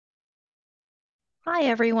Hi,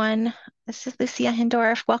 everyone. This is Lucia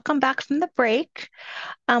Hindorf. Welcome back from the break.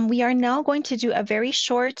 We are now going to do a very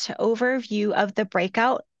short overview of the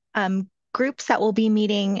breakout groups that will be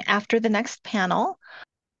meeting after the next panel.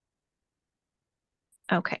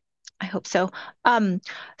 Okay, I hope so.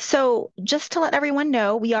 So just to let everyone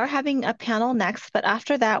know, we are having a panel next, but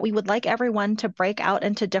after that, we would like everyone to break out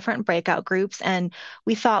into different breakout groups. And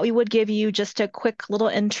we thought we would give you just a quick little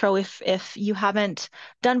intro if you haven't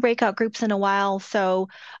done breakout groups in a while. So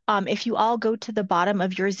if you all go to the bottom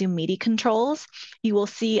of your Zoom meeting controls, you will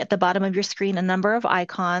see at the bottom of your screen a number of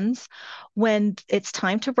icons. When it's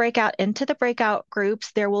time to break out into the breakout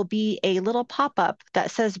groups, there will be a little pop-up that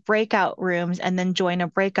says breakout rooms and then join a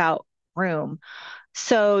breakout room.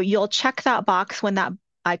 So you'll check that box when that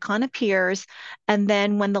icon appears. And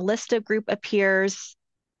then when the list of group appears,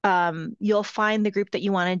 you'll find the group that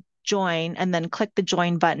you want to join and then click the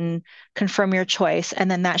join button, confirm your choice. And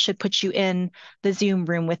then that should put you in the Zoom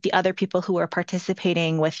room with the other people who are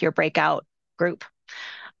participating with your breakout group.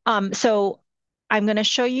 So I'm going to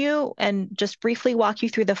show you and just briefly walk you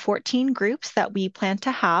through the 14 groups that we plan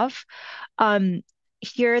to have. Um,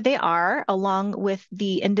 Here they are, along with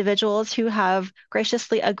the individuals who have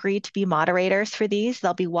graciously agreed to be moderators for these.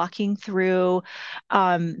 They'll be walking through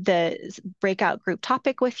the breakout group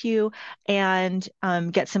topic with you and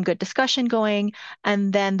get some good discussion going.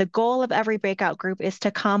 And then the goal of every breakout group is to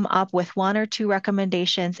come up with one or two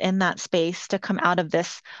recommendations in that space to come out of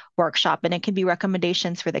this workshop. And it can be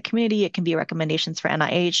recommendations for the community, it can be recommendations for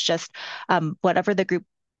NIH, just whatever the group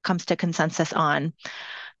comes to consensus on.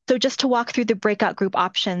 So just to walk through the breakout group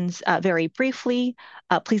options very briefly,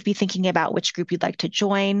 please be thinking about which group you'd like to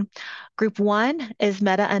join. Group 1 is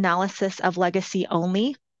meta-analysis of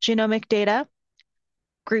legacy-only genomic data.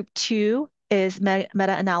 Group 2 is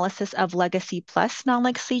meta-analysis of legacy plus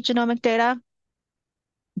non-legacy genomic data.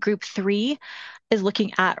 Group 3 is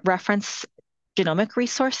looking at reference genomic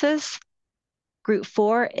resources. Group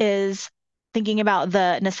 4 is thinking about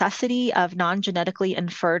the necessity of non-genetically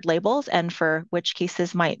inferred labels and for which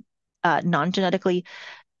cases might non-genetically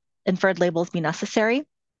inferred labels be necessary.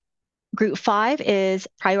 Group 5 is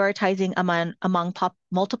prioritizing among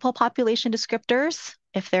multiple population descriptors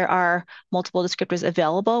if there are multiple descriptors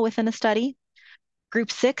available within a study.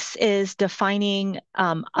 Group 6 is defining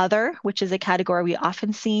other, which is a category we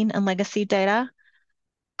often see in legacy data.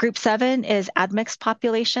 Group 7 is admixed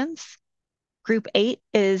populations. Group 8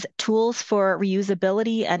 is tools for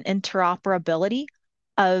reusability and interoperability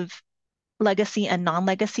of legacy and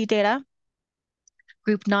non-legacy data.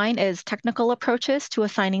 Group 9 is technical approaches to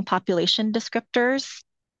assigning population descriptors.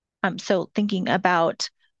 So thinking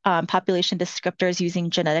about population descriptors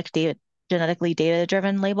using genetically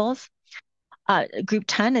data-driven labels. Group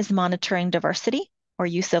 10 is monitoring diversity or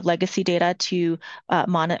use of legacy data to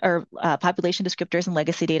monitor population descriptors and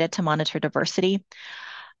legacy data to monitor diversity.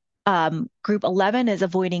 Group 11 is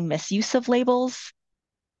avoiding misuse of labels.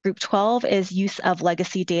 Group 12 is use of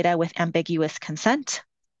legacy data with ambiguous consent.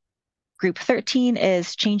 Group 13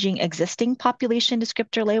 is changing existing population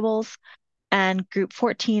descriptor labels. And group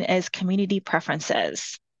 14 is community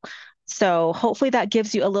preferences. So hopefully that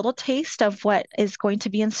gives you a little taste of what is going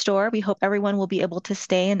to be in store. We hope everyone will be able to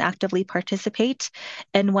stay and actively participate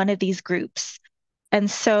in one of these groups. And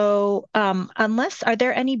so are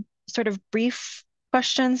there any sort of brief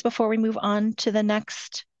questions before we move on to the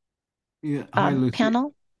next Yeah. Hi, Lucia.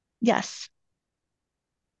 panel? Yes.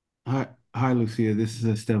 Hi, Lucia. This is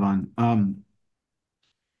Esteban.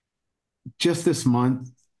 Just this month,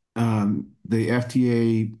 the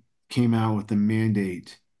FDA came out with a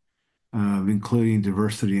mandate of including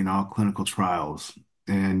diversity in all clinical trials.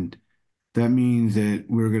 And that means that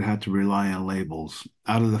we're going to have to rely on labels.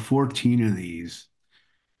 Out of the 14 of these,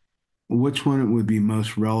 which one would be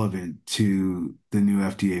most relevant to the new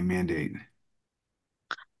FDA mandate?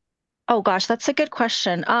 Oh gosh, that's a good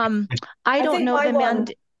question. I I don't think know my the one,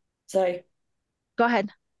 mandate. sorry, Go ahead.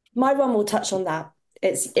 my one will touch on that.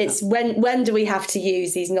 It's when do we have to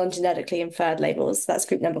use these non-genetically inferred labels? That's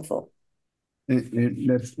group number 4.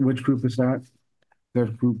 That's which group is that?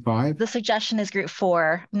 That's group 5? The suggestion is group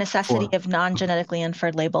 4, necessity 4. of non-genetically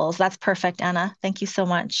inferred labels. That's perfect, Anna. Thank you so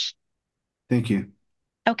much. Thank you.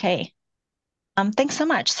 Okay. Thanks so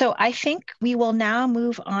much. So I think we will now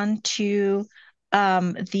move on to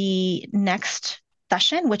the next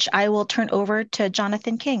session, which I will turn over to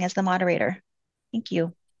Jonathan King as the moderator. Thank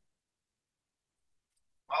you.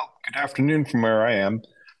 Well, good afternoon from where I am.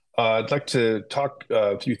 I'd like to talk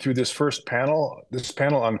you through this panel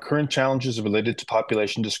on current challenges related to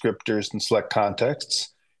population descriptors in select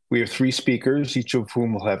contexts. We have 3 speakers, each of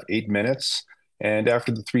whom will have 8 minutes, And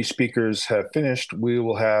after the three speakers have finished, we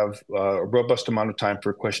will have a robust amount of time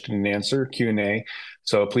for question and answer, Q&A.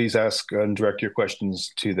 So please ask and direct your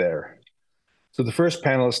questions to there. So the first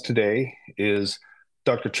panelist today is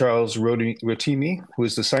Dr. Charles Rotimi, who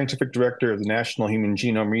is the Scientific Director of the National Human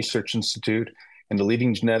Genome Research Institute and the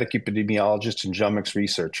leading genetic epidemiologist and genomics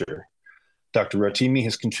researcher. Dr. Rotimi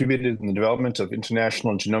has contributed in the development of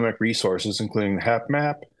international genomic resources, including the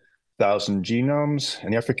HapMap, 1,000 Genomes,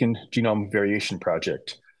 and the African Genome Variation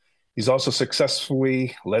Project. He's also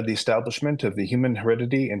successfully led the establishment of the Human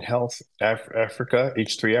Heredity and Health Africa,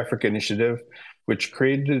 H3 Africa initiative, which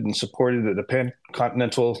created and supported a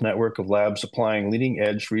pan-continental network of labs applying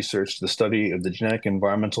leading-edge research to the study of the genetic and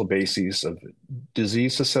environmental bases of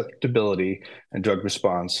disease susceptibility and drug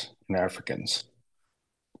response in Africans.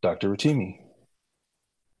 Dr. Rotimi.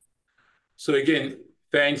 So again,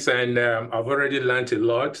 thanks, and I've already learned a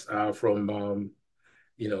lot from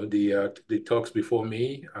the talks before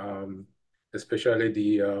me, especially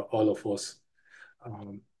the all of us.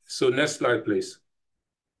 So next slide, please.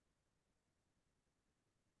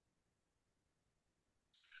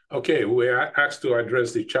 Okay, we are asked to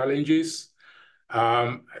address the challenges.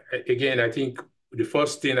 Again, I think the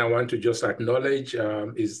first thing I want to just acknowledge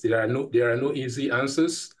is there are no easy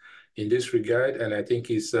answers in this regard, and I think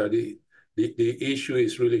it's the issue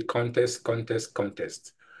is really contest.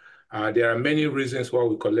 There are many reasons why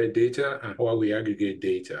we collect data and why we aggregate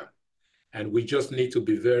data, and we just need to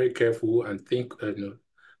be very careful and think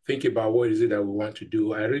about what is it that we want to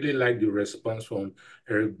do. I really like the response from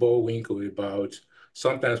Eric Bowinkle about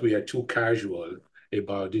sometimes we are too casual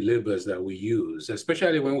about the labels that we use,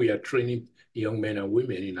 especially when we are training young men and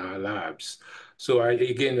women in our labs. So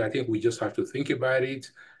again, I think we just have to think about it.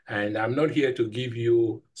 And I'm not here to give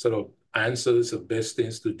you sort of answers of best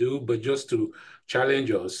things to do, but just to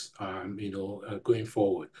challenge us, going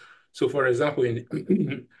forward. So for example,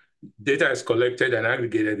 data is collected and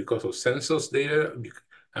aggregated because of census data.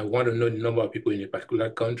 I want to know the number of people in a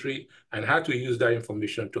particular country and how to use that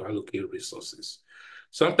information to allocate resources.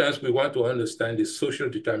 Sometimes we want to understand the social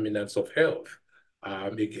determinants of health,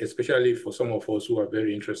 especially for some of us who are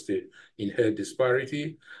very interested in health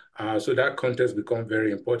disparity. So that context becomes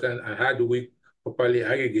very important. And how do we properly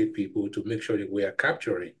aggregate people to make sure that we are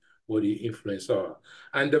capturing what the influence are?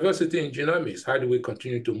 And diversity in genomics, how do we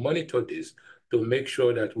continue to monitor this to make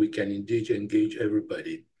sure that we can indeed engage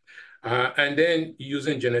everybody? And then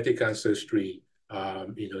using genetic ancestry,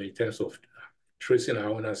 in terms of tracing our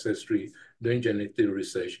own ancestry, doing genetic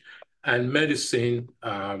research, and medicine,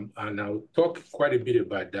 and I'll talk quite a bit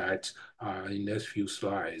about that in the next few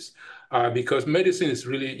slides, because medicine is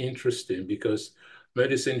really interesting because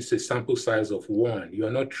medicine is a sample size of one. You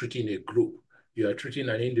are not treating a group. You are treating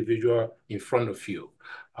an individual in front of you,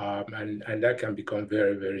 and that can become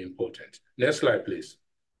very, very important. Next slide, please.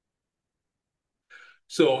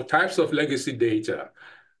 So types of legacy data.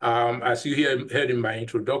 As you heard in my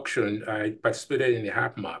introduction, I participated in the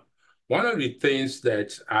HapMap. One of the things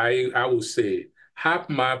that I would say,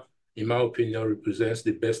 HapMap, in my opinion, represents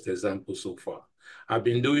the best example so far. I've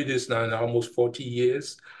been doing this now in almost 40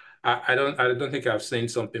 years. I don't think I've seen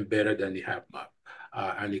something better than the HapMap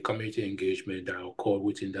and the community engagement that I'll call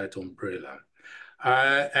within that umbrella.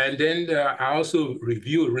 And then I also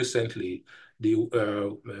reviewed recently the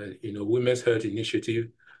Women's Health Initiative.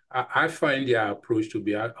 I find their approach to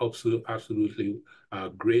be absolutely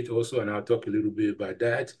great also, and I'll talk a little bit about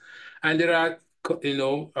that. And there are,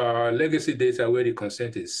 legacy data where the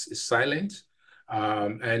consent is silent.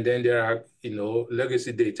 And then there are,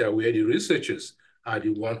 legacy data where the researchers are the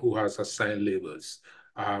one who has assigned labels.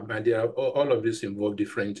 And there are, all of this involve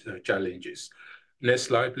different challenges. Next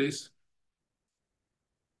slide, please.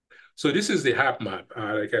 So this is the HapMap,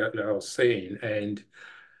 like I was saying, and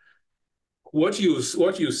what you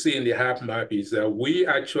see in the HapMap is that we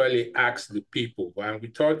actually asked the people, and we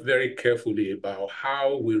thought very carefully about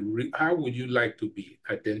how would you like to be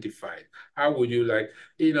identified? How would you like,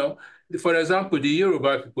 for example, the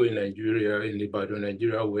Yoruba people in Nigeria, in Ibadan,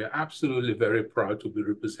 Nigeria, were absolutely very proud to be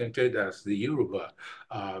represented as the Yoruba,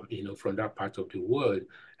 from that part of the world,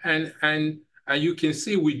 and you can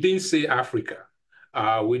see we didn't say Africa.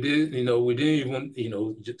 We didn't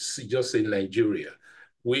even, just say Nigeria.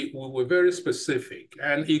 We were very specific,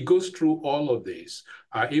 and it goes through all of this.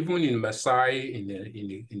 Even in Maasai,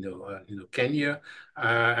 in Kenya,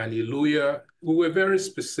 and Iluya, we were very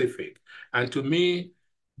specific. And to me,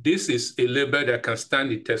 this is a label that can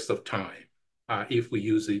stand the test of time if we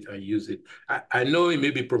use it and use it. I know it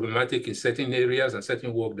may be problematic in certain areas and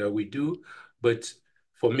certain work that we do, but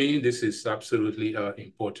for me, this is absolutely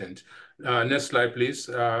important. Next slide, please.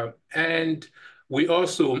 And we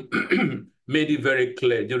also made it very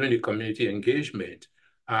clear during the community engagement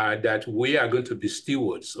that we are going to be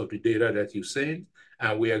stewards of the data that you send,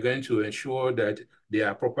 and we are going to ensure that they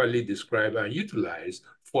are properly described and utilized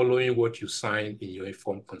following what you signed in your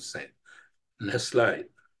informed consent. Next slide.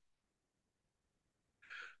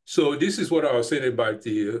 So this is what I was saying about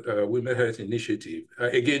the Women Health Initiative.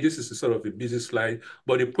 Again, this is a sort of a busy slide,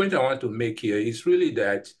 but the point I want to make here is really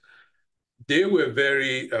that they were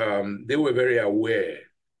very aware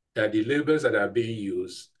that the labels that are being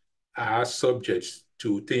used are subject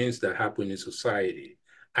to things that happen in society,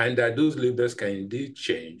 and that those labels can indeed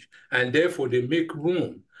change, and therefore they make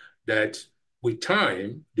room that with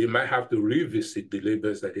time, they might have to revisit the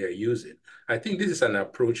labels that they are using. I think this is an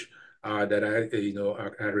approach that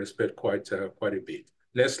I respect quite a bit.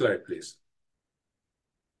 Next slide, please.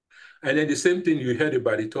 And then the same thing you heard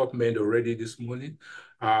about the top men already this morning.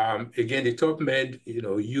 Again, the top men,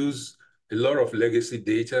 use a lot of legacy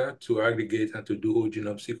data to aggregate and to do whole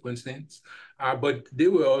genome sequencing. But they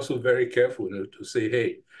were also very careful to say,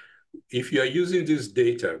 hey, if you are using this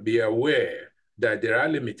data, be aware that there are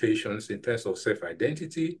limitations in terms of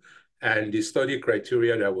self-identity and the study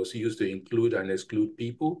criteria that was used to include and exclude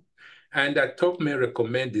people, and that top men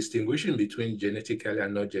recommend distinguishing between genetically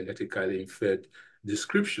and not genetically inferred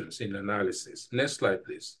descriptions in analysis. Next slide,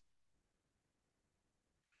 please.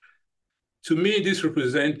 To me, this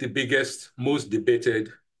represents the biggest, most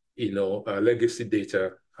debated, legacy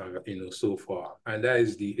data, so far, and that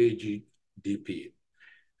is the AGDP.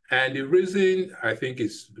 And the reason I think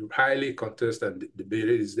is highly contested and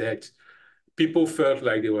debated is that people felt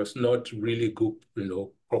like there was not really good,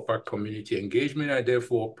 proper community engagement and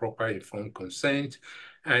therefore proper informed consent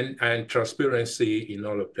and transparency in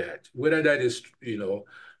all of that. Whether that is,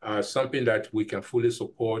 something that we can fully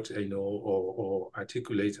support, or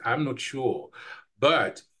articulate, I'm not sure.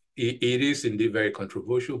 But it is indeed very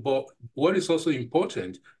controversial. But what is also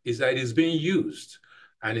important is that it's being used.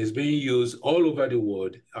 And it's being used all over the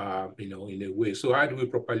world, in a way. So how do we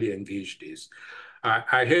properly engage this?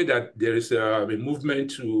 I heard that there is a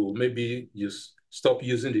movement to maybe just stop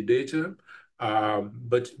using the data,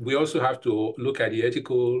 but we also have to look at the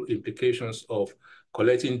ethical implications of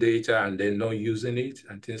collecting data and then not using it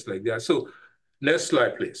and things like that. So next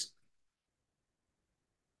slide, please.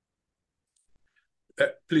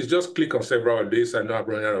 Please just click on several of these. I know I'm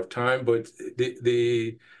running out of time, but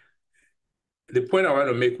the point I want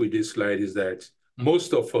to make with this slide is that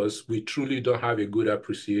most of us, we truly don't have a good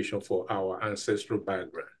appreciation for our ancestral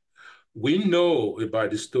background. We know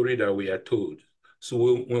about the story that we are told.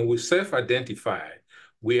 So when we self-identify,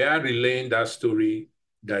 we are relaying that story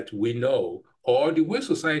that we know, or the way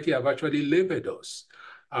society have actually labeled us.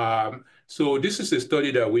 So this is a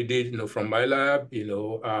study that we did, from my lab,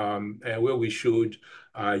 and where we showed,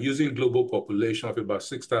 using global population of about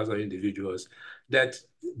 6,000 individuals, that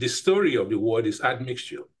the story of the world is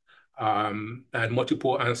admixture and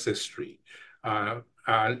multiple ancestry.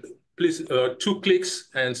 And please, 2 clicks,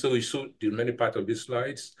 and so we saw the many part of these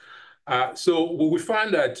slides. So we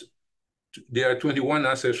found that there are 21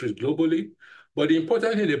 ancestries globally, but the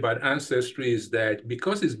important thing about ancestry is that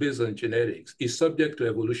because it's based on genetics, it's subject to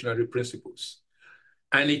evolutionary principles,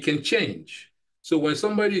 and it can change. So when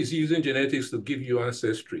somebody is using genetics to give you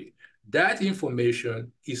ancestry, that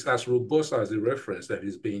information is as robust as the reference that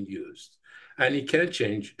is being used, and it can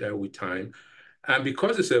change with time. And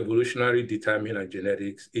because it's evolutionary determinant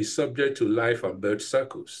genetics, it's subject to life and birth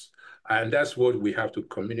cycles, and that's what we have to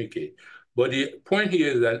communicate. But the point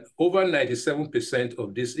here is that over 97%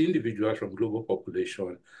 of these individuals from global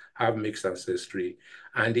population have mixed ancestry,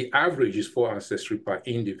 and the average is 4 ancestry per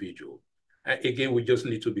individual. And again, we just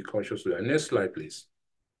need to be conscious of that. Next slide, please.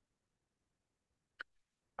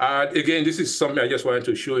 Again, this is something I just wanted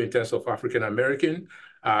to show in terms of African American,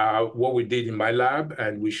 what we did in my lab,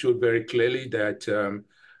 and we showed very clearly that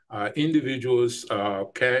individuals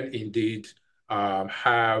can indeed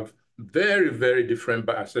have very, very different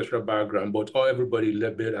ancestral background, but everybody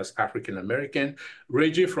labeled as African American,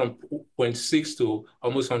 ranging from 0.6 to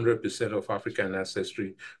almost 100% of African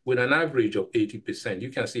ancestry, with an average of 80%. You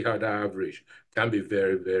can see how that average can be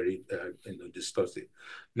very, very distorted.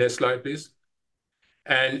 Next slide, please.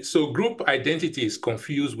 And so group identity is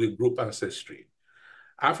confused with group ancestry.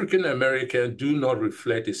 African American do not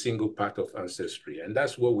reflect a single part of ancestry, and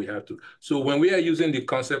that's what we have to. So when we are using the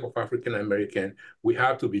concept of African American, we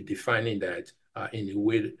have to be defining that in a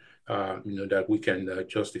way that we can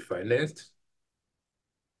justify. Next.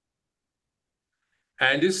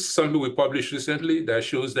 And this is something we published recently that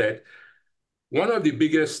shows that one of the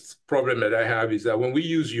biggest problems that I have is that when we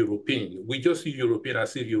use European, we just use European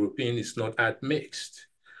as if European is not admixed.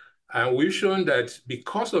 And we've shown that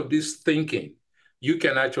because of this thinking, you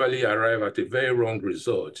can actually arrive at a very wrong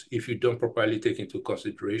result if you don't properly take into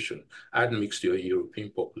consideration admixture in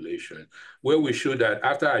European population, where we show that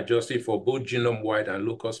after adjusting for both genome-wide and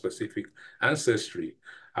local-specific ancestry,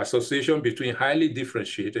 association between highly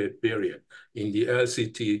differentiated variant in the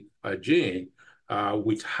LCT gene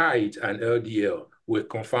with height and LDL were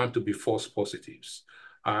confirmed to be false positives.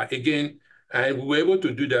 Again, and we were able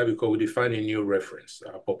to do that because we defined a new reference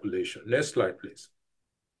population. Next slide, please.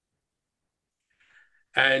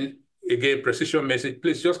 And again, precision medicine,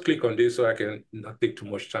 please just click on this so I can not take too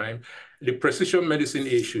much time. The precision medicine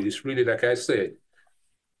issue is really, like I said,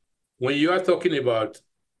 when you are talking about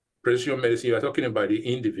precision medicine, you are talking about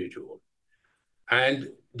the individual. And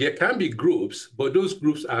there can be groups, but those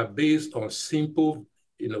groups are based on simple,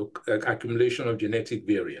 accumulation of genetic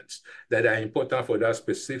variants that are important for that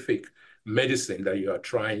specific medicine that you are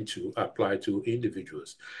trying to apply to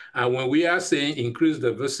individuals. And when we are saying increased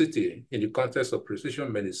diversity in the context of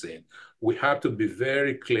precision medicine, we have to be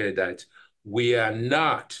very clear that we are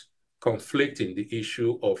not conflicting the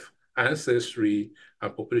issue of ancestry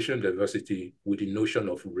and population diversity with the notion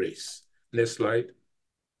of race. Next slide.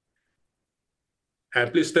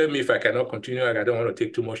 And please tell me if I cannot continue. I don't want to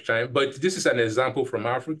take too much time, but this is an example from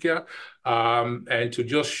Africa, and to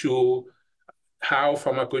just show how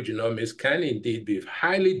pharmacogenomics can indeed be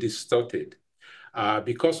highly distorted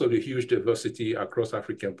because of the huge diversity across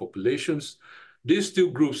African populations. These two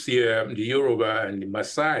groups here, the Yoruba and the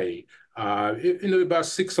Maasai, about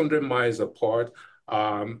 600 miles apart,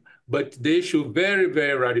 but they show very,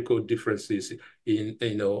 very radical differences in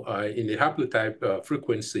the haplotype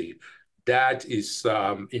frequency that is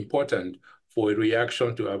important for a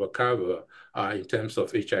reaction to abacavir in terms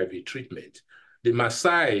of HIV treatment. The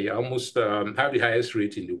Maasai almost have the highest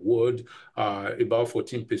rate in the world, about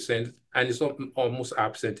 14%, and it's almost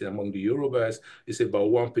absent among the Yorubas. It's about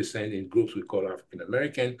 1% in groups we call African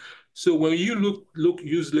American. So when you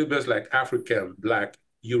use labels like African, Black,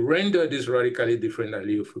 you render this radically different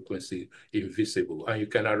allele frequency invisible, and you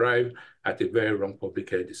can arrive at a very wrong public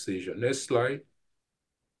health decision. Next slide.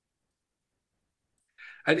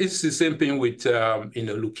 And it's the same thing with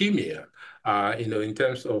leukemia. In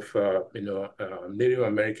terms of Native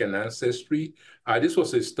American ancestry. This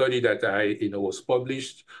was a study that was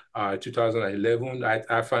published 2011.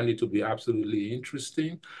 I found it to be absolutely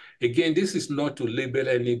interesting. Again, this is not to label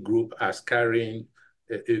any group as carrying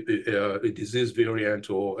a disease variant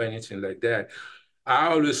or anything like that. I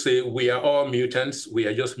always say we are all mutants. We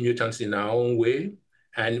are just mutants in our own way.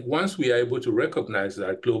 And once we are able to recognize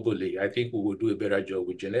that globally, I think we will do a better job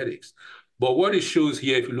with genetics. But what it shows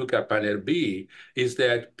here, if you look at panel B, is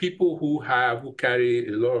that people who carry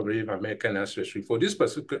a lot of Native American ancestry for this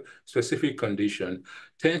specific condition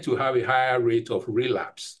tend to have a higher rate of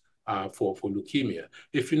relapse for leukemia.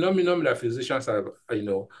 A phenomenon that physicians have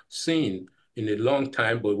seen in a long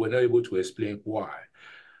time, but we're not able to explain why.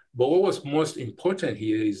 But what was most important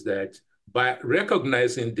here is that by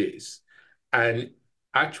recognizing this and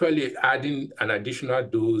actually adding an additional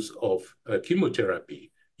dose of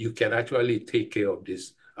chemotherapy, you can actually take care of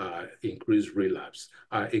this increased relapse.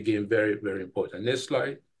 Again, very, very important. Next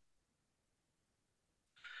slide.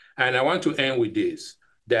 And I want to end with this,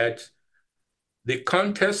 that the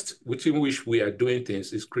context within which we are doing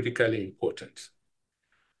things is critically important.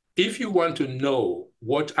 If you want to know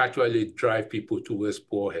what actually drives people towards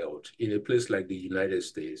poor health in a place like the United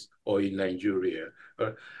States or in Nigeria,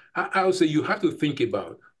 I would say you have to think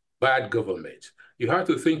about bad government. You have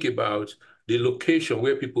to think about the location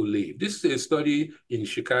where people live. This is a study in the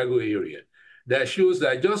Chicago area that shows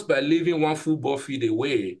that just by living one football field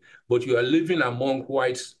away, but you are living among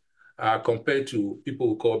whites compared to people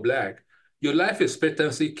who call Black, your life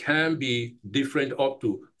expectancy can be different up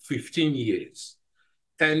to 15 years.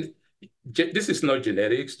 And this is not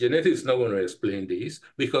genetics. Genetics is not going to explain this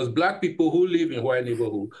because Black people who live in white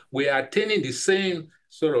neighborhoods, we are attaining the same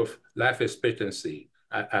sort of life expectancy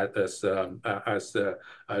as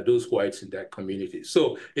those whites in that community.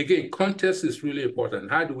 So again, context is really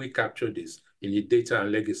important. How do we capture this in the data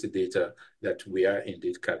and legacy data that we are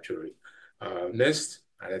indeed capturing? Next,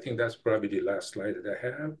 and I think that's probably the last slide that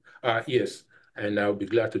I have. Yes, and I'll be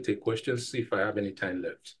glad to take questions, see if I have any time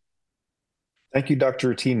left. Thank you,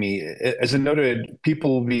 Dr. Atimi. As I noted,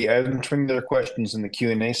 people will be entering their questions in the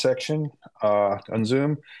Q&A section on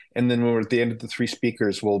Zoom, and then when we're at the end of the three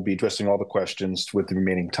speakers, we'll be addressing all the questions with the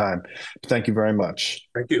remaining time. Thank you very much.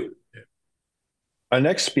 Thank you. Our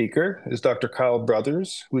next speaker is Dr. Kyle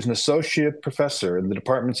Brothers, who is an associate professor in the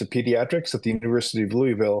departments of pediatrics at the University of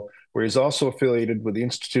Louisville, where he's also affiliated with the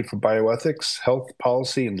Institute for Bioethics, Health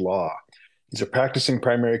Policy, and Law. He's a practicing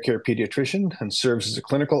primary care pediatrician and serves as a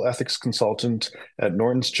clinical ethics consultant at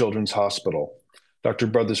Norton's Children's Hospital. Dr.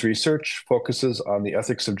 Brothers' research focuses on the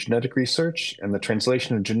ethics of genetic research and the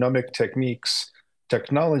translation of genomic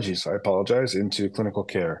technologies, into clinical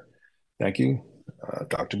care. Thank you,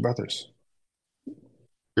 Dr. Brothers.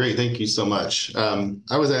 Great, thank you so much.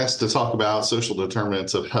 I was asked to talk about social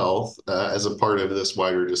determinants of health as a part of this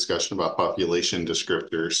wider discussion about population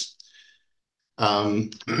descriptors.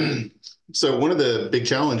 So one of the big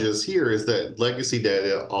challenges here is that legacy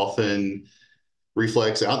data often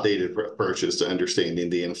reflects outdated approaches to understanding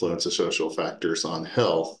the influence of social factors on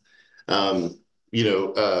health.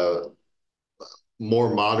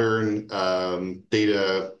 More modern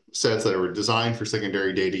data sets that were designed for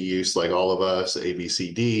secondary data use, like All of Us,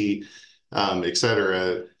 ABCD, et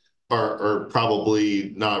cetera, are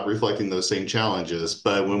probably not reflecting those same challenges.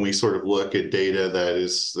 But when we sort of look at data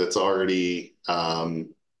that's already,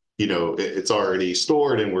 it's already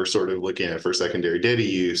stored and we're sort of looking at it for secondary data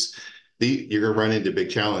use, you're going to run into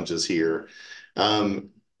big challenges here.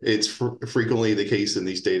 It's frequently the case in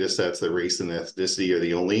these data sets that race and ethnicity are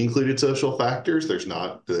the only included social factors. There's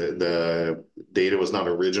not, the data was not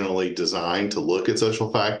originally designed to look at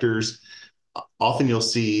social factors. Often you'll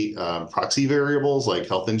see proxy variables like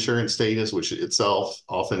health insurance status, which itself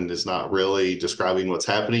often is not really describing what's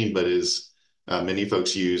happening, but is many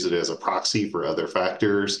folks use it as a proxy for other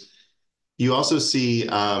factors. You also see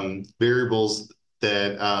variables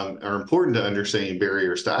that are important to understanding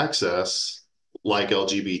barriers to access, like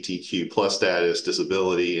LGBTQ plus status,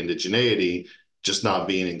 disability, indigeneity, just not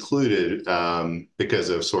being included because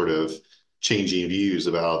of sort of changing views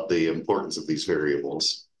about the importance of these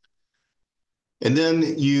variables. And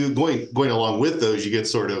then going along with those, you get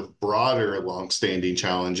sort of broader, long-standing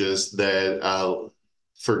challenges that,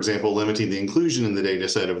 for example, limiting the inclusion in the data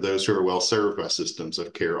set of those who are well served by systems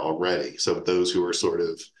of care already. So those who are sort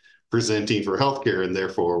of presenting for healthcare and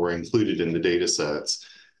therefore were included in the data sets.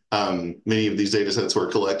 Many of these data sets were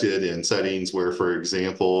collected in settings where, for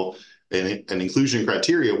example, an inclusion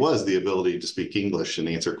criteria was the ability to speak English and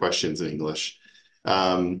answer questions in English.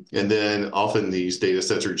 And then often these data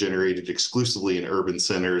sets are generated exclusively in urban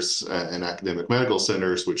centers and academic medical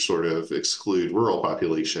centers, which sort of exclude rural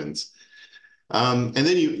populations. And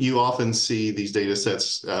then you often see these data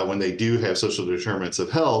sets when they do have social determinants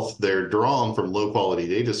of health, they're drawn from low quality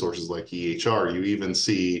data sources like EHR. You even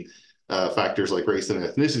see factors like race and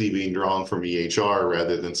ethnicity being drawn from EHR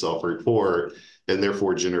rather than self-report, and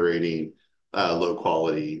therefore generating low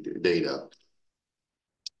quality data.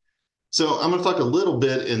 So I'm going to talk a little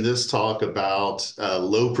bit in this talk about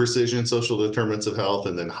low precision social determinants of health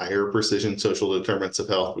and then higher precision social determinants of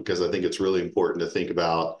health, because I think it's really important to think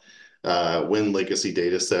about when legacy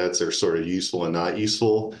data sets are sort of useful and not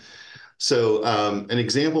useful. So an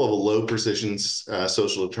example of a low precision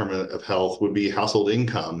social determinant of health would be household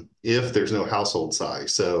income if there's no household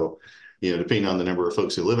size. So, depending on the number of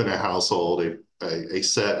folks who live in a household, a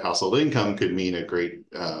set household income could mean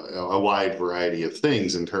a wide variety of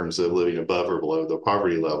things in terms of living above or below the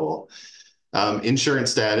poverty level.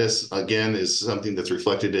 Insurance status, again, is something that's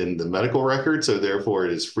reflected in the medical record. So therefore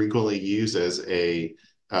it is frequently used as a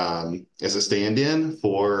stand-in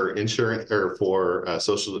for insurance or for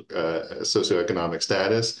socioeconomic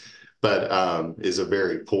status, but is a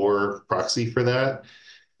very poor proxy for that.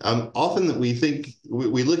 Often we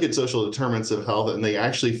look at social determinants of health and they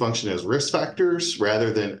actually function as risk factors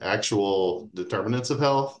rather than actual determinants of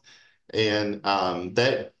health. And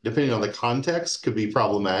that, depending on the context, could be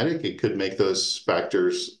problematic. It could make those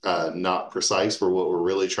factors not precise for what we're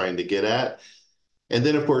really trying to get at. And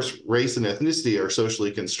then, of course, race and ethnicity are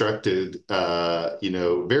socially constructed,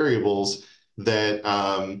 variables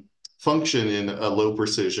that function in a low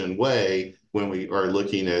precision way when we are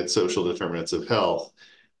looking at social determinants of health.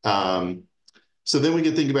 So then we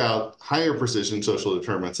can think about higher precision social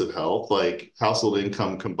determinants of health, like household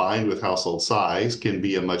income combined with household size can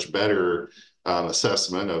be a much better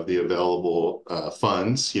assessment of the available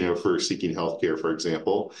funds, for seeking healthcare, for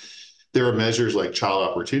example. There are measures like Child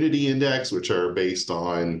Opportunity Index, which are based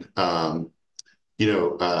on,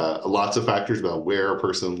 lots of factors about where a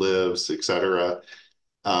person lives, et cetera.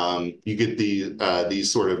 You get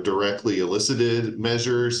these sort of directly elicited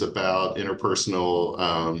measures about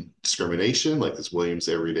interpersonal discrimination, like this Williams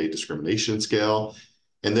Everyday Discrimination Scale.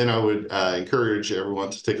 And then I would encourage everyone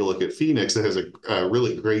to take a look at Phoenix. It has a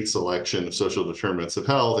really great selection of social determinants of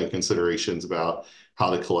health and considerations about how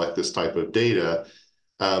to collect this type of data.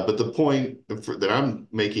 But the point that I'm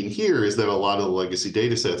making here is that a lot of the legacy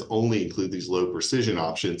data sets only include these low precision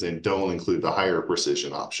options and don't include the higher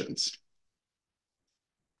precision options.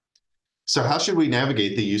 So how should we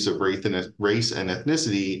navigate the use of race and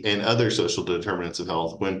ethnicity and other social determinants of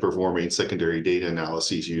health when performing secondary data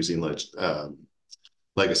analyses using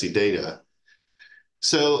legacy data?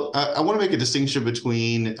 So I want to make a distinction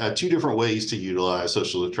between two different ways to utilize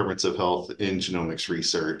social determinants of health in genomics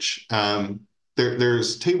research.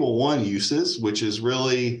 There's table 1 uses, which is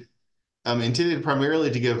really intended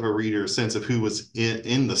primarily to give a reader a sense of who was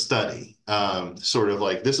in the study. Sort of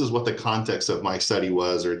like, this is what the context of my study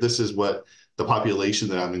was, or this is what the population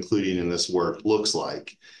that I'm including in this work looks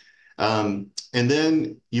like. And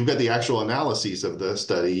then you've got the actual analyses of the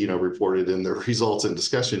study, reported in the results and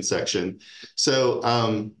discussion section. So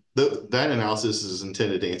that analysis is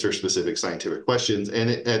intended to answer specific scientific questions.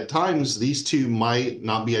 And at times, these two might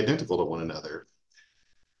not be identical to one another.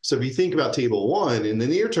 So if you think about table 1, in the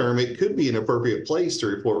near term, it could be an appropriate place to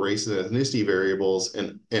report race and ethnicity variables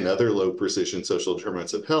and other low precision social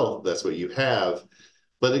determinants of health. That's what you have,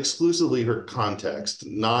 but exclusively for context,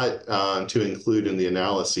 not to include in the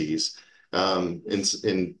analyses.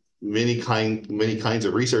 In many kinds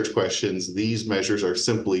of research questions, these measures are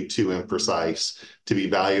simply too imprecise to be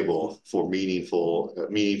valuable for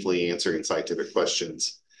meaningfully answering scientific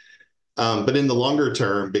questions. But in the longer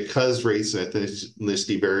term, because race and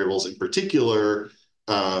ethnicity variables in particular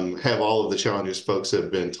have all of the challenges folks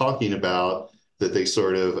have been talking about, that they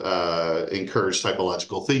sort of encourage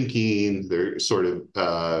typological thinking, they're sort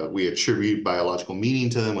of, we attribute biological meaning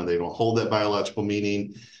to them when they don't hold that biological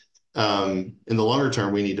meaning. In the longer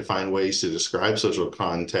term, we need to find ways to describe social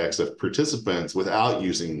context of participants without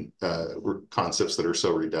using concepts that are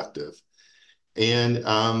so reductive. And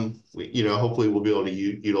hopefully we'll be able to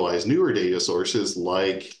utilize newer data sources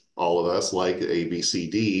like all of us, like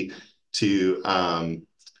ABCD, to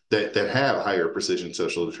that have higher precision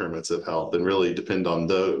social determinants of health and really depend on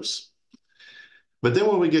those. But then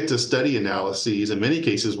when we get to study analyses, in many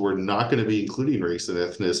cases, we're not going to be including race and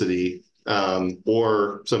ethnicity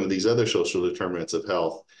or some of these other social determinants of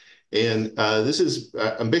health. And this is,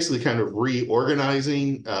 I'm basically kind of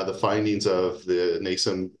reorganizing the findings of the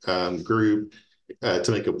NASEM group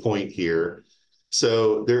to make a point here.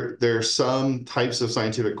 So there are some types of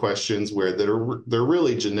scientific questions where they're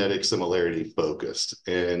really genetic similarity focused.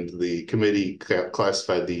 And the committee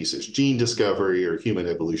classified these as gene discovery or human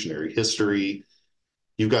evolutionary history.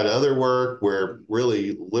 You've got other work where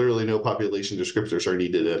really literally no population descriptors are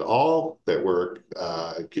needed at all. That work,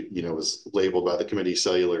 was labeled by the committee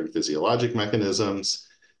cellular and physiologic mechanisms.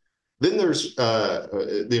 Then there's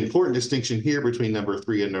the important distinction here between number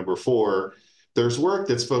 3 and number 4. There's work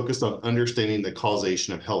that's focused on understanding the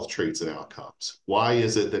causation of health traits and outcomes. Why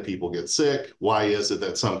is it that people get sick? Why is it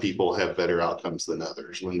that some people have better outcomes than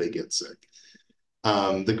others when they get sick?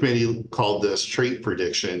 The committee called this trait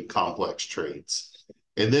prediction complex traits.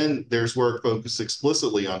 And then there's work focused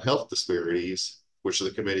explicitly on health disparities, which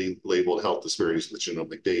the committee labeled health disparities with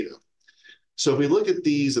genomic data. So if we look at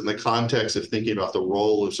these in the context of thinking about the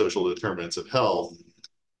role of social determinants of health,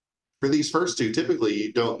 for these first two, typically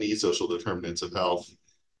you don't need social determinants of health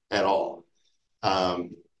at all.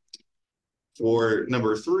 For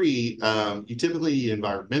number 3, you typically need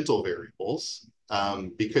environmental variables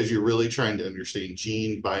because you're really trying to understand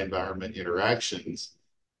gene by environment interactions.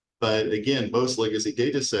 But again, most legacy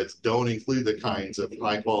data sets don't include the kinds of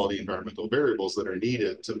high quality environmental variables that are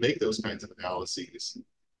needed to make those kinds of analyses.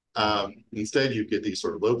 Instead, you get these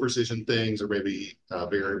sort of low precision things, or maybe a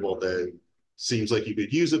variable that seems like you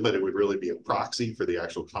could use it, but it would really be a proxy for the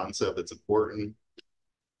actual concept that's important.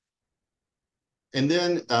 And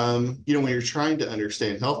then, when you're trying to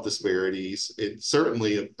understand health disparities, it's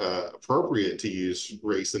certainly appropriate to use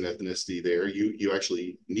race and ethnicity there. You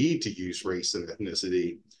actually need to use race and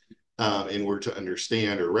ethnicity in order to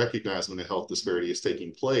understand or recognize when a health disparity is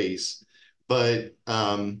taking place. But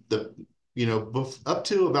up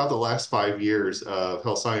to about the last 5 years of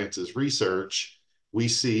health sciences research, we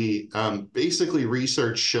see basically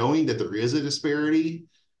research showing that there is a disparity,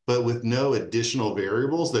 but with no additional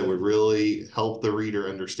variables that would really help the reader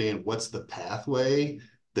understand what's the pathway,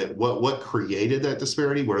 that what created that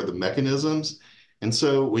disparity, what are the mechanisms. And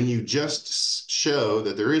so when you just show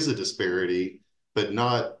that there is a disparity, but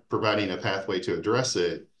not providing a pathway to address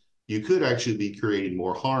it, you could actually be creating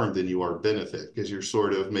more harm than you are benefit, because you're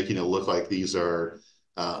sort of making it look like these are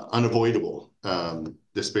unavoidable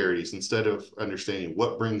disparities instead of understanding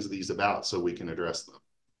what brings these about so we can address them.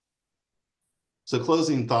 So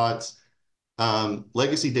closing thoughts,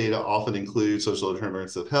 legacy data often include social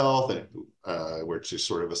determinants of health, which is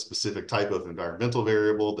sort of a specific type of environmental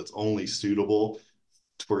variable that's only suitable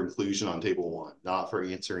for inclusion on table 1, not for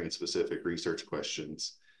answering specific research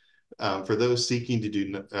questions. For those seeking to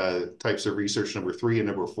do types of research number 3 and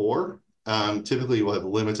number 4, typically you will have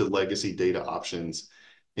limited legacy data options,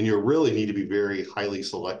 and you'll really need to be very highly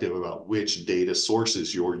selective about which data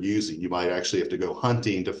sources you're using. You might actually have to go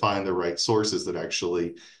hunting to find the right sources that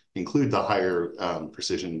actually include the higher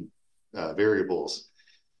precision variables.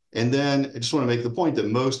 And then I just want to make the point that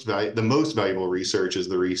the most valuable research is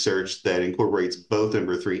the research that incorporates both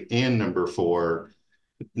number 3 and number 4,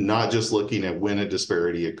 not just looking at when a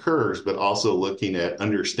disparity occurs, but also looking at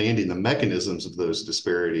understanding the mechanisms of those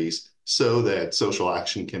disparities so that social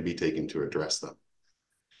action can be taken to address them.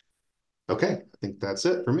 Okay, I think that's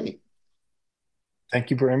it for me.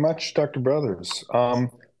 Thank you very much, Dr. Brothers.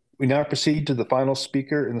 We now proceed to the final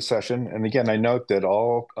speaker in the session. And again, I note that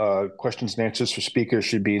all questions and answers for speakers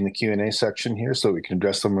should be in the Q&A section here so we can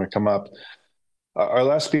address them when they come up. Our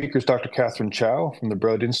last speaker is Dr. Catherine Chow from the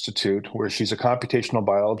Broad Institute, where she's a computational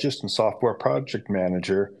biologist and software project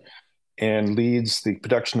manager and leads the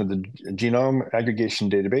production of the Genome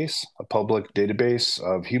Aggregation Database, a public database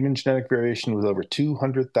of human genetic variation with over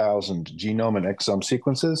 200,000 genome and exome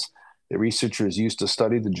sequences that researchers use to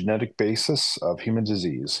study the genetic basis of human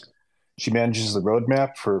disease. She manages the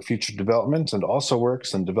roadmap for future development and also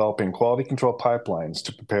works in developing quality control pipelines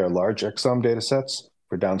to prepare large exome datasets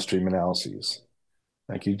for downstream analyses.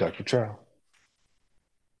 Thank you, Dr. Chow.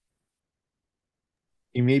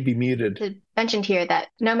 You may be muted. It mentioned here that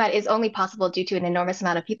NOMAD is only possible due to an enormous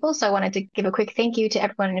amount of people, so I wanted to give a quick thank you to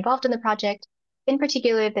everyone involved in the project, in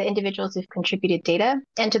particular the individuals who've contributed data,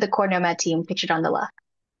 and to the core NOMAD team pictured on the left.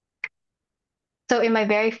 So in my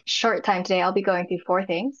very short time today, I'll be going through 4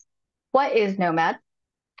 things. What is NOMAD?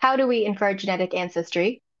 How do we infer genetic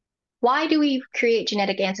ancestry? Why do we create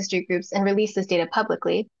genetic ancestry groups and release this data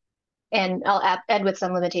publicly? And I'll end with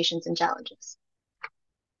some limitations and challenges.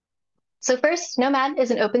 So first, NOMAD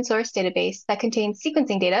is an open source database that contains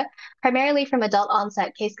sequencing data, primarily from adult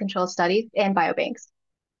onset case control studies and biobanks.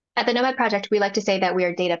 At the NOMAD project, we like to say that we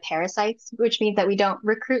are data parasites, which means that we don't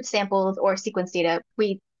recruit samples or sequence data.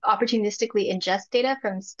 We opportunistically ingest data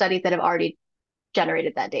from studies that have already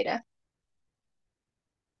generated that data.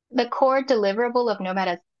 The core deliverable of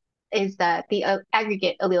NOMAD is the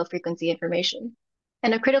aggregate allele frequency information.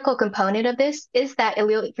 And a critical component of this is that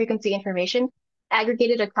allele frequency information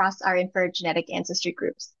aggregated across our inferred genetic ancestry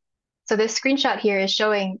groups. So this screenshot here is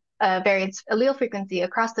showing variance allele frequency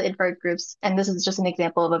across the inferred groups, and this is just an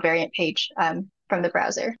example of a variant page from the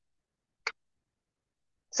browser.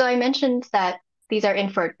 So I mentioned that these are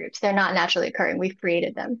inferred groups. They're not naturally occurring. We've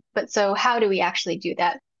created them. But so how do we actually do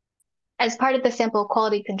that? As part of the sample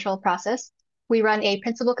quality control process, we run a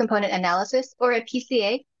principal component analysis, or a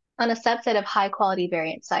PCA, on a subset of high-quality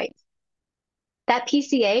variant sites. That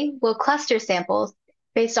PCA will cluster samples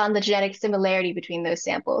based on the genetic similarity between those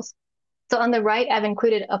samples. So on the right, I've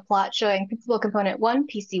included a plot showing principal component 1,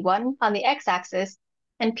 PC1, on the x-axis,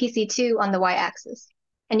 and PC2 on the y-axis.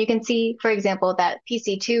 And you can see, for example, that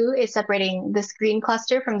PC2 is separating this green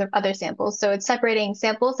cluster from the other samples. So it's separating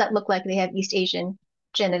samples that look like they have East Asian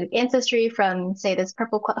genetic ancestry from, say, this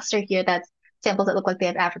purple cluster here, that's samples that look like they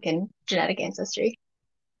have African genetic ancestry.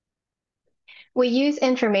 We use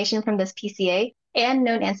information from this PCA and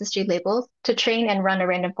known ancestry labels to train and run a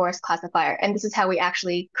random forest classifier. And this is how we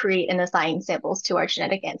actually create and assign samples to our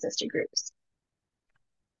genetic ancestry groups.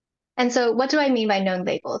 And so what do I mean by known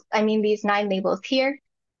labels? I mean these 9 labels here,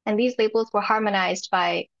 and these labels were harmonized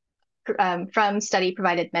by from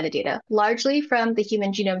study-provided metadata, largely from the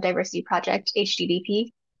Human Genome Diversity Project, HGDP,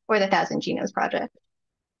 or the 1000 Genomes Project.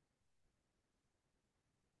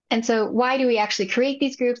 And so why do we actually create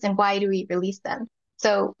these groups, and why do we release them?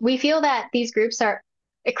 So we feel that these groups are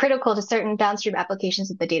critical to certain downstream applications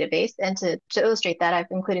of the database, and to illustrate that, I've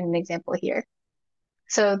included an example here.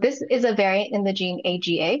 So this is a variant in the gene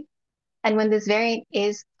AGA, and when this variant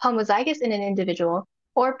is homozygous in an individual,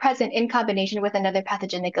 or present in combination with another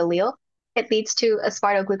pathogenic allele, it leads to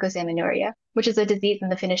aspartoglucosaminuriia, which is a disease in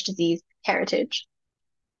the Finnish disease heritage.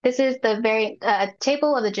 This is the variant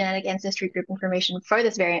table of the genetic ancestry group information for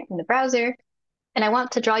this variant in the browser. And I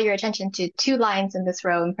want to draw your attention to 2 lines in this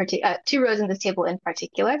row, 2 rows in this table in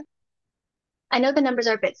particular. I know the numbers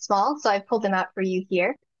are a bit small, so I've pulled them out for you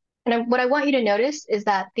here. And what I want you to notice is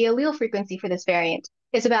that the allele frequency for this variant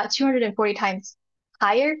is about 240 times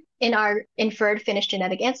higher in our inferred Finnish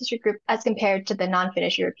genetic ancestry group as compared to the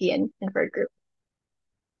non-Finnish European inferred group.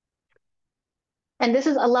 And this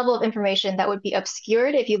is a level of information that would be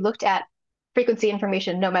obscured if you looked at frequency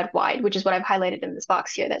information NOMAD-wide, which is what I've highlighted in this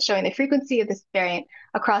box here, that's showing the frequency of this variant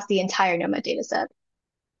across the entire NOMAD dataset.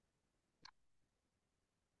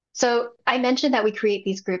 So I mentioned that we create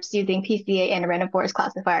these groups using PCA and a random forest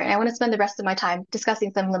classifier, and I want to spend the rest of my time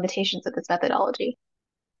discussing some limitations of this methodology.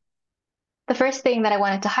 The first thing that I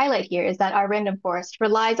wanted to highlight here is that our random forest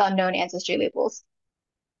relies on known ancestry labels.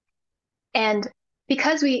 And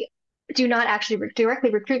because we do not actually directly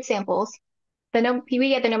recruit samples,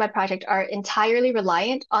 we at the Nomad project are entirely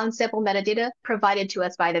reliant on sample metadata provided to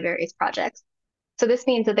us by the various projects. So this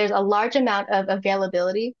means that there's a large amount of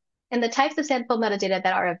availability in the types of sample metadata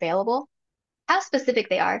that are available, how specific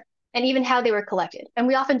they are, and even how they were collected. And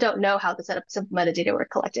we often don't know how the set of sample metadata were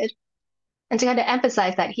collected. And to kind of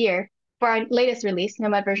emphasize that here, for our latest release,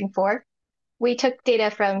 Nomad version 4, we took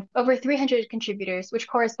data from over 300 contributors, which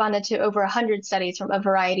corresponded to over 100 studies from a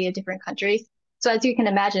variety of different countries. So as you can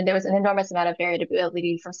imagine, there was an enormous amount of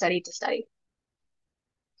variability from study to study.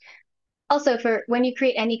 Also, for when you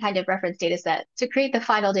create any kind of reference data set, to create the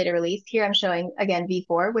final data release, here I'm showing, again,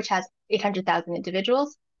 V4, which has 800,000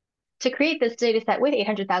 individuals. To create this data set with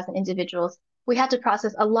 800,000 individuals, we had to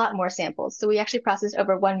process a lot more samples. So we actually processed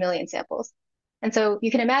over 1 million samples. And so you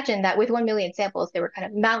can imagine that with 1 million samples, there were kind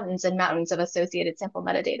of mountains and mountains of associated sample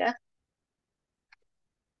metadata.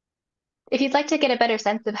 If you'd like to get a better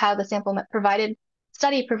sense of how the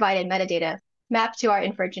study provided metadata mapped to our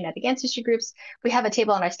inferred genetic ancestry groups, we have a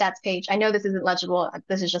table on our stats page. I know this isn't legible.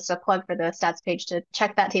 This is just a plug for the stats page to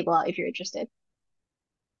check that table out if you're interested.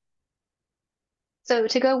 So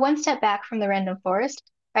to go one step back from the random forest,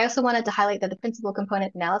 I also wanted to highlight that the principal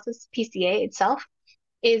component analysis, PCA itself,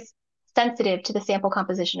 is sensitive to the sample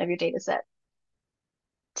composition of your data set.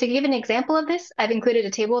 To give an example of this, I've included a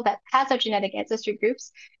table that has our genetic ancestry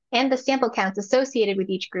groups and the sample counts associated with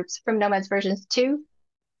each group from NOMAD's versions 2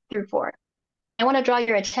 through 4. I want to draw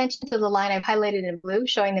your attention to the line I've highlighted in blue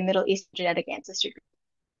showing the Middle East genetic ancestry group.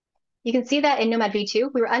 You can see that in NOMAD v2,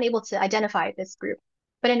 we were unable to identify this group.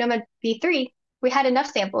 But in NOMAD v3, we had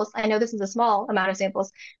enough samples. I know this is a small amount of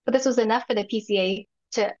samples, but this was enough for the PCA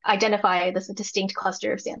to identify this distinct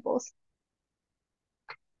cluster of samples.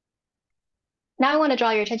 Now I want to draw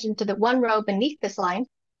your attention to the one row beneath this line.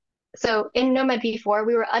 So in NOMAD v4,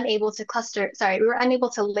 we were unable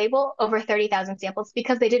to label over 30,000 samples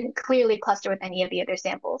because they didn't clearly cluster with any of the other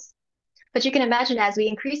samples. But you can imagine as we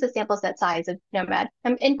increase the sample set size of NOMAD,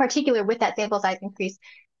 and in particular with that sample size increase,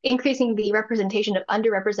 increasing the representation of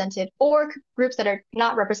underrepresented or groups that are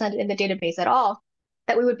not represented in the database at all,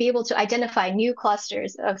 that we would be able to identify new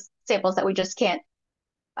clusters of samples that we just can't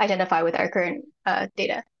identify with our current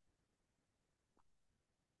data.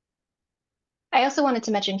 I also wanted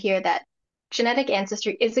to mention here that genetic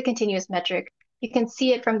ancestry is a continuous metric. You can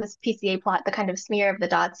see it from this PCA plot, the kind of smear of the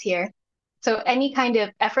dots here. So any kind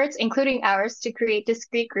of efforts, including ours, to create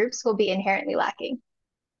discrete groups will be inherently lacking.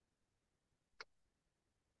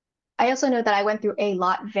 I also know that I went through a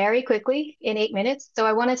lot very quickly in 8 minutes, so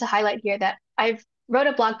I wanted to highlight here that I've wrote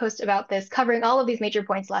a blog post about this covering all of these major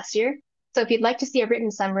points last year. So if you'd like to see a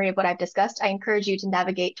written summary of what I've discussed, I encourage you to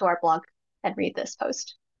navigate to our blog and read this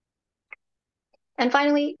post. And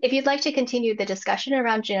finally, if you'd like to continue the discussion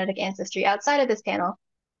around genetic ancestry outside of this panel,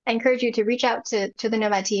 I encourage you to reach out to the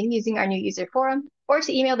NOMAD team using our new user forum, or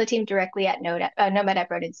to email the team directly at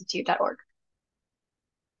nomad@broadinstitute.org.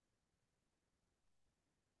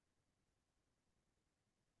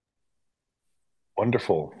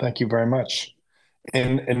 Wonderful. Thank you very much.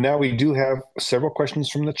 And now we do have several questions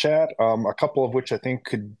from the chat, a couple of which I think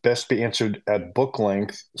could best be answered at book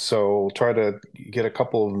length. So we'll try to get a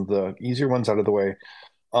couple of the easier ones out of the way.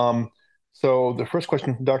 So the first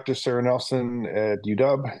question from Dr. Sarah Nelson at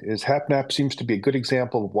UW is, HapMap seems to be a good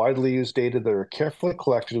example of widely used data that are carefully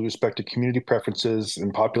collected with respect to community preferences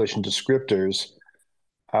and population descriptors.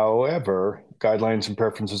 However, guidelines and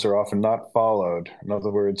preferences are often not followed. In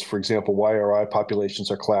other words, for example, YRI populations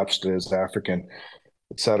are collapsed as African,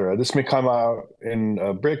 et cetera. This may come out in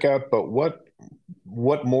a breakout, but what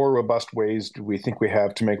more robust ways do we think we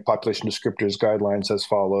have to make population descriptors guidelines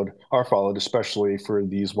are followed, especially for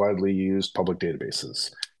these widely used public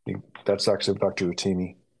databases? I think that's actually Dr.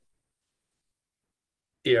 Rotimi.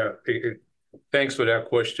 Yeah, thanks for that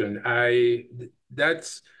question.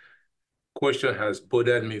 That question has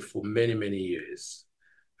bothered me for many, many years.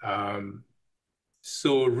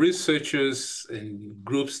 So researchers and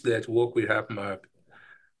groups that work with HapMap,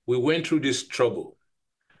 we went through this trouble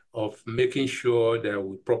of making sure that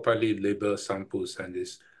we properly label samples and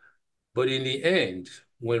this. But in the end,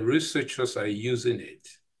 when researchers are using it,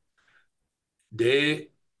 they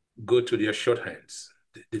go to their shorthands,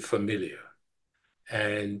 the familiar.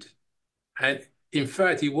 And in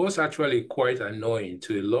fact, it was actually quite annoying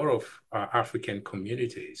to a lot of African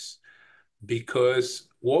communities, because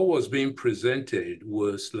what was being presented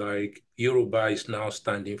was like Yoruba is now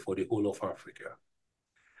standing for the whole of Africa.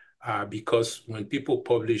 Because when people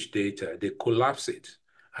publish data, they collapse it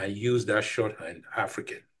and use that shorthand,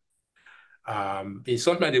 African. In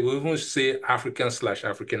sometimes they will even say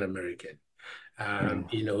African/African American.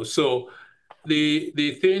 So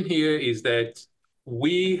the thing here is that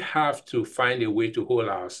we have to find a way to hold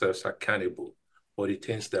ourselves accountable for the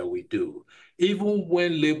things that we do. Even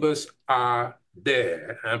when labels are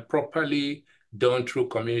there and properly done through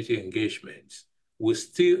community engagements, we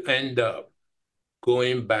still end up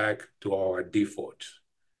going back to our default.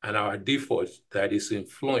 And our default that is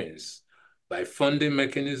influenced by funding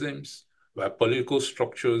mechanisms, by political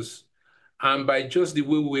structures, and by just the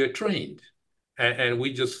way we are trained. And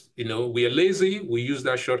we just, we are lazy, we use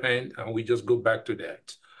that shorthand, and we just go back to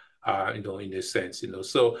that, in a sense,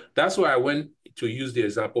 So that's why I went to use the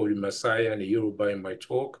example of the Messiah and the Yoruba in my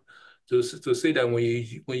talk to say that when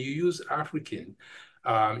you use African,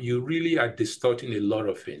 you really are distorting a lot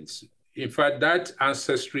of things. In fact, that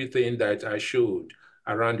ancestry thing that I showed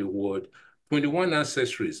around the world, 21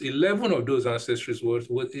 ancestries, 11 of those ancestries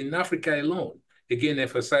was in Africa alone, again,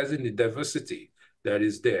 emphasizing the diversity that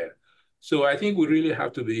is there. So I think we really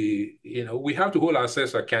have to be, we have to hold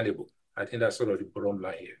ourselves accountable. I think that's sort of the bottom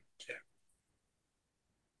line here. Yeah.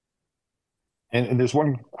 And there's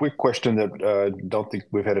one quick question that I don't think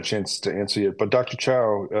we've had a chance to answer yet. But Dr.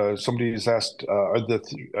 Chow, somebody has asked, are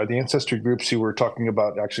the ancestry groups you were talking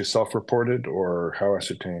about actually self-reported or how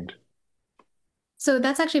ascertained? So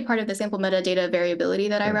that's actually part of the sample metadata variability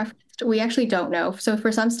that I referenced. We actually don't know. So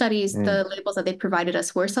for some studies, the labels that they provided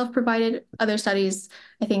us were self-provided. Other studies,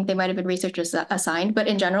 I think they might have been researchers assigned, but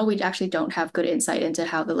in general, we actually don't have good insight into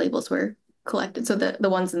how the labels were collected. So the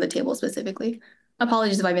ones in the table specifically.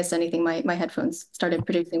 Apologies if I missed anything. My headphones started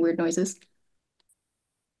producing weird noises.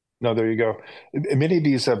 No, there you go. Many of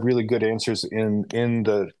these have really good answers in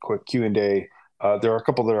the quick Q&A. There are a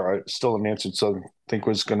couple that are still unanswered, so I think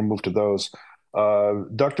we're just going to move to those.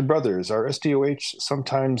 Dr. Brothers, are SDOH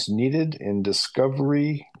sometimes needed in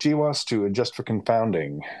discovery GWAS to adjust for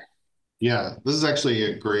confounding? Yeah, this is actually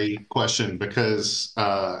a great question because,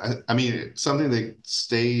 I mean, something that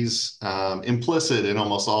stays implicit in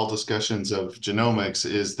almost all discussions of genomics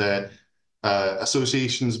is that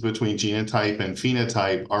associations between genotype and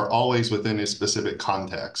phenotype are always within a specific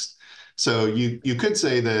context. So you could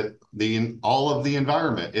say that all of the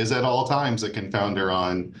environment is at all times a confounder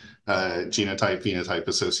on genotype-phenotype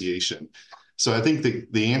association. So I think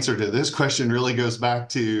the answer to this question really goes back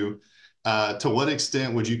to what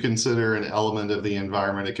extent would you consider an element of the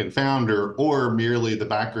environment a confounder or merely the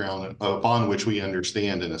background upon which we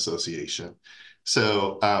understand an association?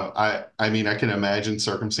 So I mean, I can imagine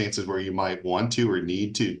circumstances where you might want to or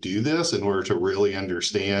need to do this in order to really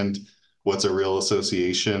understand what's a real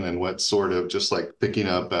association and what's sort of just like picking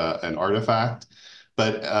up an artifact.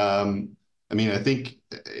 But I mean, I think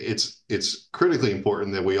it's critically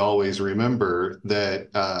important that we always remember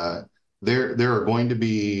that there are going to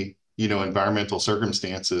be, environmental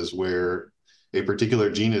circumstances where a particular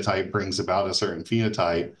genotype brings about a certain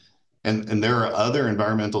phenotype. And there are other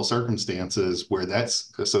environmental circumstances where that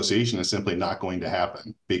association is simply not going to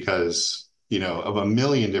happen because, of a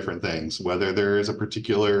million different things, whether there is a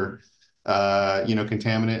particular,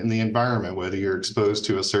 contaminant in the environment, whether you're exposed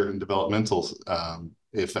to a certain developmental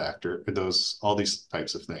effect or all these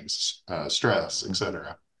types of things, stress, et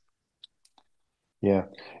cetera. Yeah.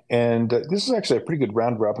 And this is actually a pretty good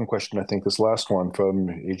round robin question, I think, this last one from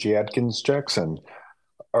A.G. Adkins Jackson.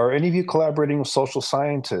 Are any of you collaborating with social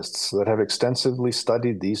scientists that have extensively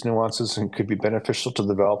studied these nuances and could be beneficial to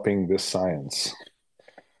developing this science?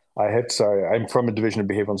 I'm from a division of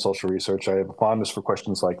behavioral and social research. I have a fondness for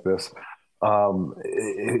questions like this.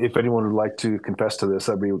 If anyone would like to confess to this,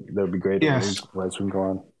 that'd be great. Yes. As we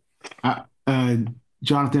go on.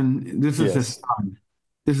 Jonathan, this is Esteban.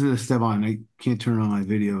 This is Esteban. I can't turn on my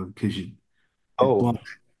video because you. Oh.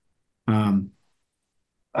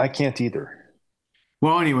 I can't either.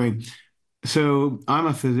 Well, anyway, so I'm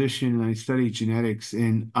a physician and I study genetics,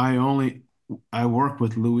 and I work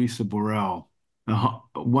with Louisa Borrell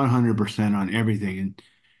 100% on everything, and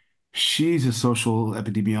she's a social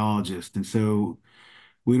epidemiologist, and so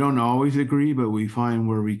we don't always agree, but we find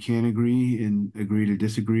where we can agree and agree to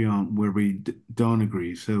disagree on where we don't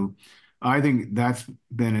agree. So I think that's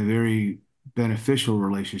been a very beneficial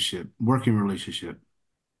working relationship.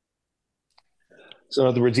 So in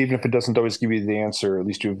other words, even if it doesn't always give you the answer, at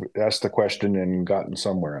least you've asked the question and gotten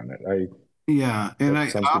somewhere on it. Yeah, and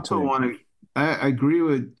I also I agree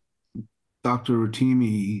with Dr.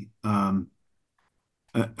 Rotimi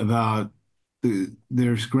about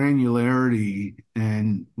there's granularity,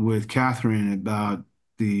 and with Catherine about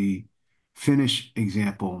the Finnish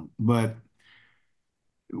example, but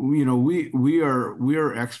we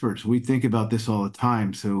are experts. We think about this all the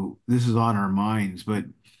time, so this is on our minds. But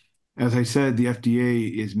as I said, the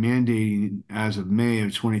FDA is mandating as of May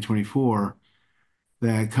of 2024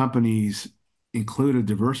 that companies include a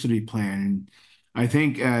diversity plan. And I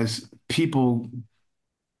think as people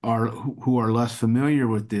who are less familiar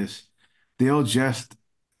with this, they'll just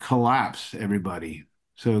collapse everybody.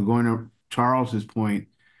 So going to Charles's point,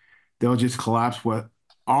 they'll just collapse what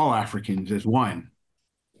all Africans as one,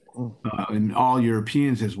 and all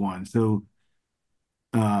Europeans as one. So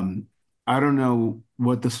um, I don't know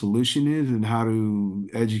what the solution is and how to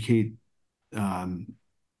educate um,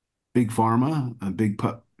 big pharma,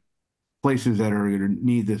 places that are going to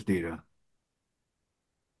need this data.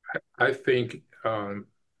 I think,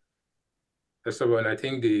 first of all, I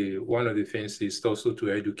think one of the things is also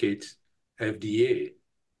to educate FDA,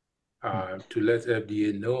 to let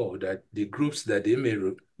FDA know that the groups that they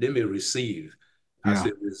may receive as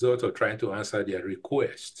a result of trying to answer their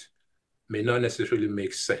request may not necessarily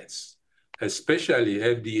make sense. Especially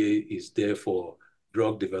FDA is there for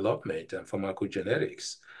drug development and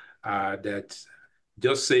pharmacogenetics, that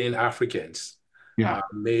just saying Africans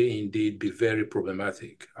may indeed be very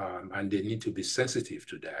problematic, and they need to be sensitive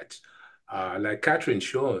to that. Like Catherine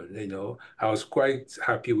shown, I was quite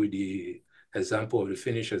happy with the example of the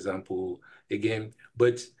Finnish example again,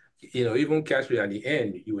 but even Catherine at the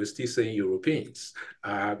end, you were still saying Europeans,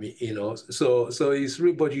 so it's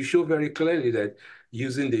real, but you show very clearly that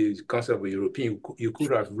using the concept of European, you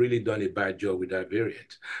could have really done a bad job with that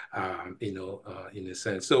variant, in a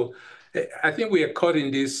sense. So I think we are caught in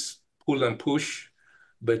this pull and push,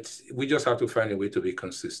 but we just have to find a way to be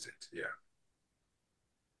consistent. Yeah.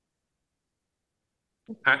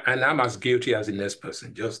 And I'm as guilty as the next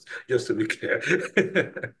person, just to be clear.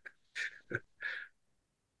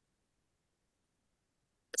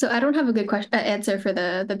 So I don't have a good answer for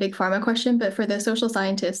the big pharma question, but for the social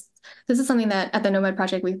scientists, this is something that at the Nomad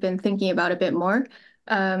Project we've been thinking about a bit more.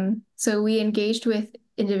 So we engaged with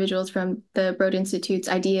individuals from the Broad Institute's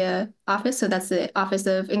IDEA office. So that's the Office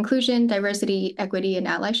of Inclusion, Diversity, Equity, and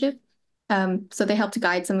Allyship. So they helped to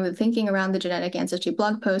guide some of the thinking around the genetic ancestry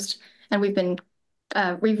blog post. And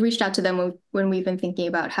we've reached out to them when we've been thinking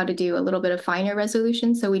about how to do a little bit of finer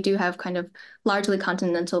resolution. So we do have kind of largely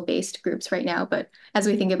continental-based groups right now. But as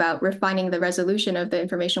we think about refining the resolution of the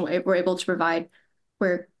information we're able to provide,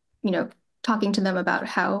 we're talking to them about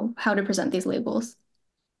how to present these labels.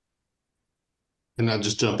 And I'll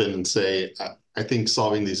just jump in and say, I think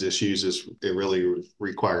solving these issues it really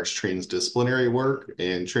requires transdisciplinary work,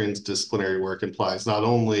 and transdisciplinary work implies not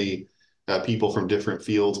only people from different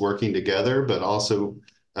fields working together, but also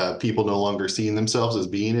people no longer seeing themselves as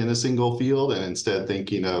being in a single field, and instead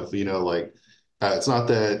thinking of, it's not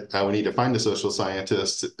that we need to find a social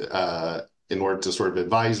scientist in order to sort of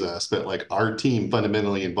advise us, but like our team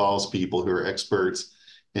fundamentally involves people who are experts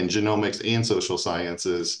in genomics and social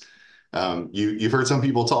sciences. You've heard some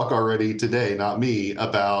people talk already today, not me,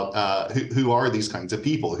 about who are these kinds of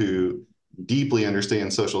people who deeply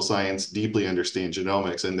understand social science, deeply understand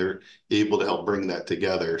genomics, and they're able to help bring that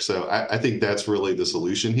together. So I think that's really the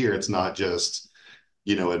solution here. It's not just,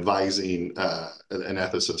 advising an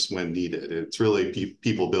ethicist when needed. It's really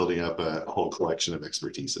people building up a whole collection of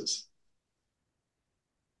expertises.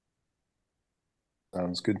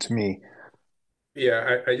 Sounds good to me.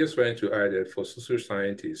 Yeah, I just wanted to add that for social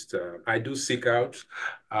scientists, I do seek out,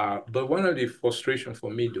 but one of the frustrations for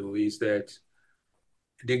me, though, is that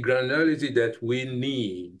the granularity that we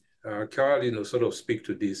need, Carl, sort of speak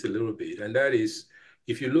to this a little bit, and that is,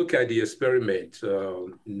 if you look at the experiment,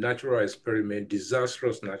 natural experiment,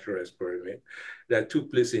 disastrous natural experiment that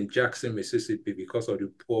took place in Jackson, Mississippi because of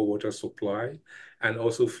the poor water supply, and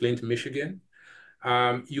also Flint, Michigan,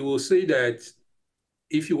 you will see that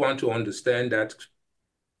if you want to understand that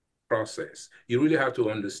process, you really have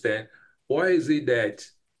to understand why is it that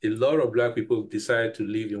a lot of Black people decide to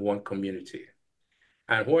live in one community?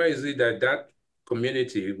 And why is it that that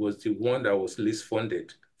community was the one that was least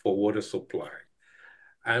funded for water supply?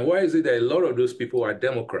 And why is it that a lot of those people are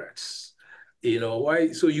Democrats?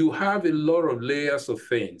 Why? So you have a lot of layers of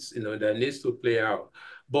things, that needs to play out.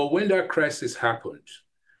 But when that crisis happened,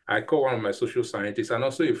 I called one of my social scientists and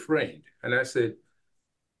also a friend, and I said,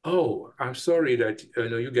 "Oh, I'm sorry that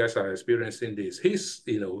you guys are experiencing this." He's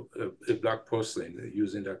a Black person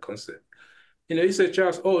using that concept. He said,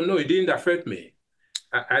 "Charles, oh no, it didn't affect me.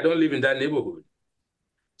 I don't live in that neighborhood."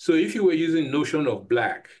 So if you were using notion of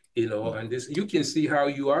Black, and this, you can see how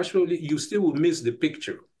you still will miss the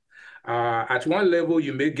picture. At one level,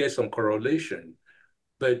 you may get some correlation,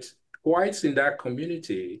 but whites in that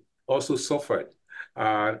community also suffered.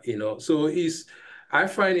 So I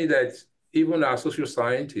find it that even our social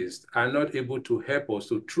scientists are not able to help us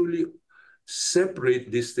to truly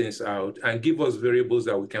separate these things out and give us variables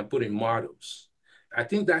that we can put in models. I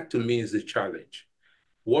think that to me is the challenge.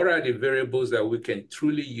 What are the variables that we can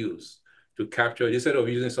truly use to capture, instead of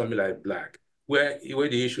using something like Black, where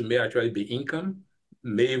the issue may actually be income,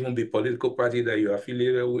 may even be political party that you're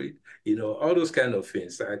affiliated with, all those kind of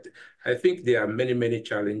things. I think there are many, many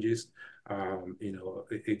challenges,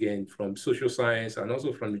 again, from social science and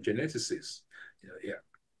also from the geneticists. Yeah.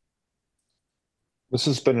 This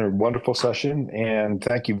has been a wonderful session, and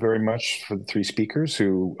thank you very much for the three speakers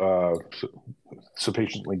who so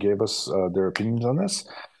patiently gave us their opinions on this.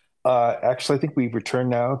 Actually, I think we return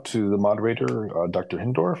now to the moderator, Dr.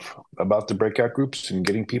 Hindorf, about the breakout groups and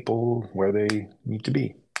getting people where they need to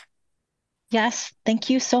be. Yes, thank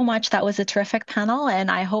you so much. That was a terrific panel,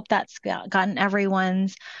 and I hope that's gotten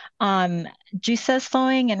everyone's juices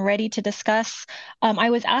flowing and ready to discuss. I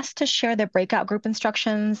was asked to share the breakout group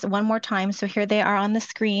instructions one more time, so here they are on the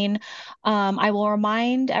screen. I will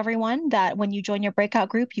remind everyone that when you join your breakout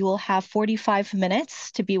group, you will have 45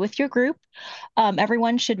 minutes to be with your group.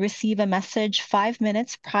 Everyone should receive a message 5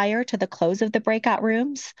 minutes prior to the close of the breakout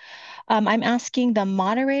rooms. I'm asking the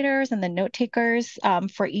moderators and the note takers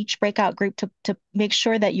for each breakout group to make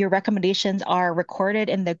sure that your recommendations are recorded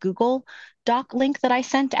in the Google Doc link that I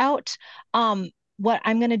sent out. What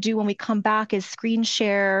I'm going to do when we come back is screen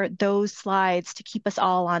share those slides to keep us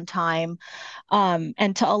all on time,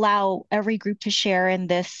 and to allow every group to share in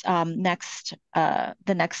this the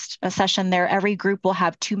next session there. Every group will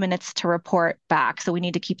have 2 minutes to report back, so we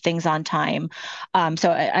need to keep things on time.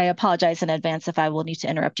 So I apologize in advance if I will need to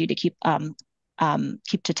interrupt you to keep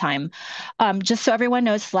to time. Just so everyone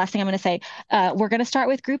knows, the last thing I'm going to say, we're going to start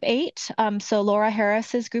with group 8. So Laura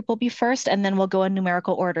Harris's group will be first, and then we'll go in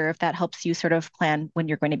numerical order if that helps you sort of plan when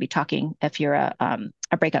you're going to be talking if you're a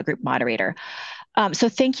breakout group moderator. So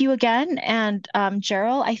thank you again. And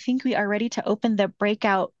Gerald, I think we are ready to open the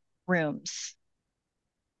breakout rooms.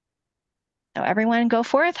 So everyone go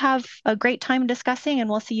forth, have a great time discussing, and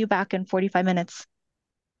we'll see you back in 45 minutes.